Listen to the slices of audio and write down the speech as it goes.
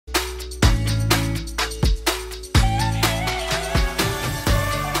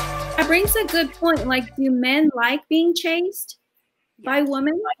brings a good point. Like, do men like being chased by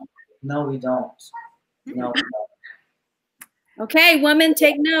women? No, we don't. No. Okay, women,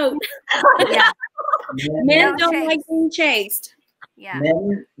 take note. Yeah. Men don't like being chased. Yeah.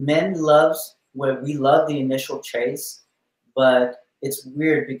 Men loves what we love the initial chase, but it's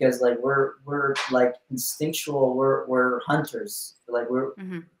weird because like we're like instinctual. We're hunters. Like we're.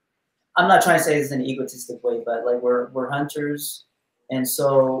 I'm not trying to say this in an egotistic way, but like we're hunters, and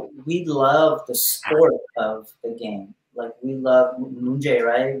so we love the sport of the game. Like we love Munje,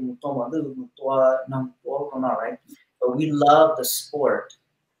 right? Right? But we love the sport.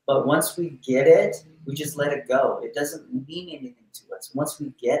 But once we get it, we just let it go. It doesn't mean anything to us. Once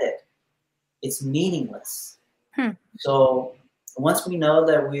we get it, it's meaningless. So once we know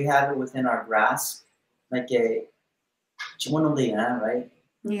that we have it within our grasp, like a right?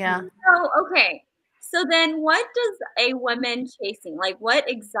 Yeah. So, okay. So then what does a woman chasing, like what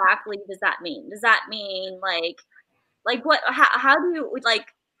exactly does that mean? Does that mean like what, how do you,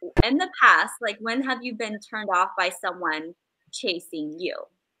 like in the past, like when have you been turned off by someone chasing you?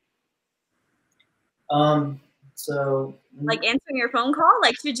 So like answering your phone call,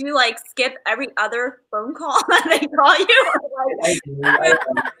 like should you like skip every other phone call that they call you?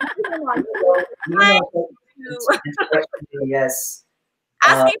 Yes.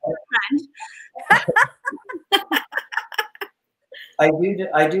 Ask me for a friend. I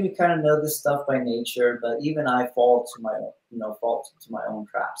do kind of know this stuff by nature, but even I fall to my own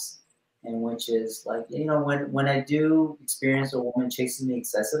traps, and which is like when I do experience a woman chasing me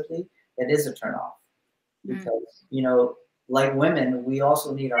excessively, that is a turnoff, because like women, we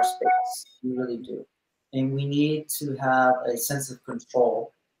also need our space. We really do, and we need to have a sense of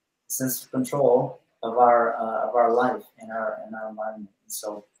control of our life and our environment. And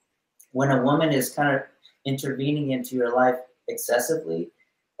so when a woman is kind of intervening into your life excessively,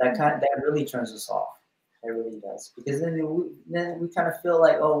 that really turns us off. It really does, because then we kind of feel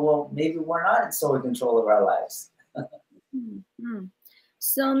like, oh well, maybe we're not in sole control of our lives.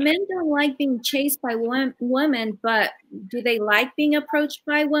 So men don't like being chased by women, but do they like being approached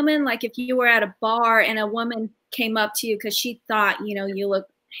by women? Like if you were at a bar and a woman came up to you because she thought you look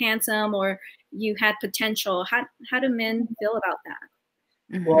handsome or you had potential, how do men feel about that?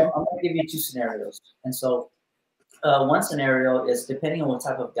 Well, I'm going to give you two scenarios. And so one scenario is depending on what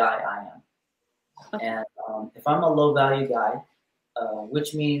type of guy I am. Okay. And if I'm a low value guy,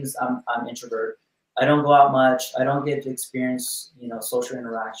 which means I'm introvert, I don't go out much, I don't get to experience social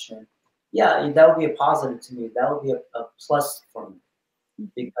interaction. Yeah, that would be a positive to me. That would be a plus for me,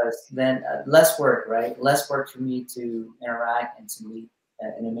 because then less work, right? Less work for me to interact and to meet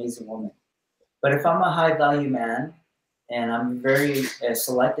an amazing woman. But if I'm a high value man and I'm very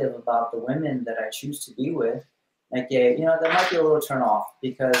selective about the women that I choose to be with, like there might be a little turn off,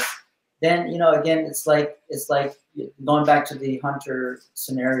 because then again it's like going back to the hunter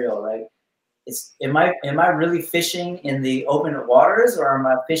scenario, right? Am I really fishing in the open waters, or am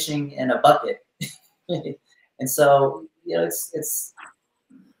I fishing in a bucket? And so it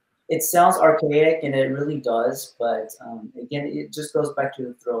sounds archaic, and it really does, but again, it just goes back to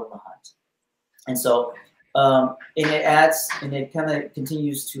the thrill of the hunt. And so and it kind of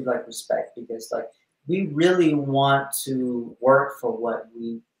continues to like respect, because like we really want to work for what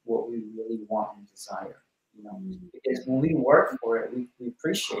we really want and desire, because when we work for it, we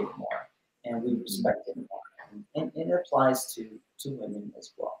appreciate it more and we respect it more, and it applies to women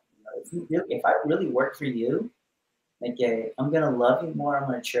as well. If I really work for you, like I'm gonna love you more, I'm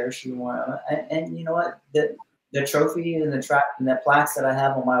gonna cherish you more, and you know what, the trophy and the plaques that I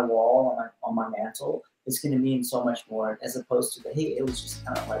have on my wall, on my mantle, is going to mean so much more, as opposed to hey, it was just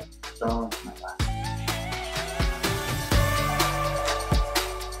kind of like thrown into my lap.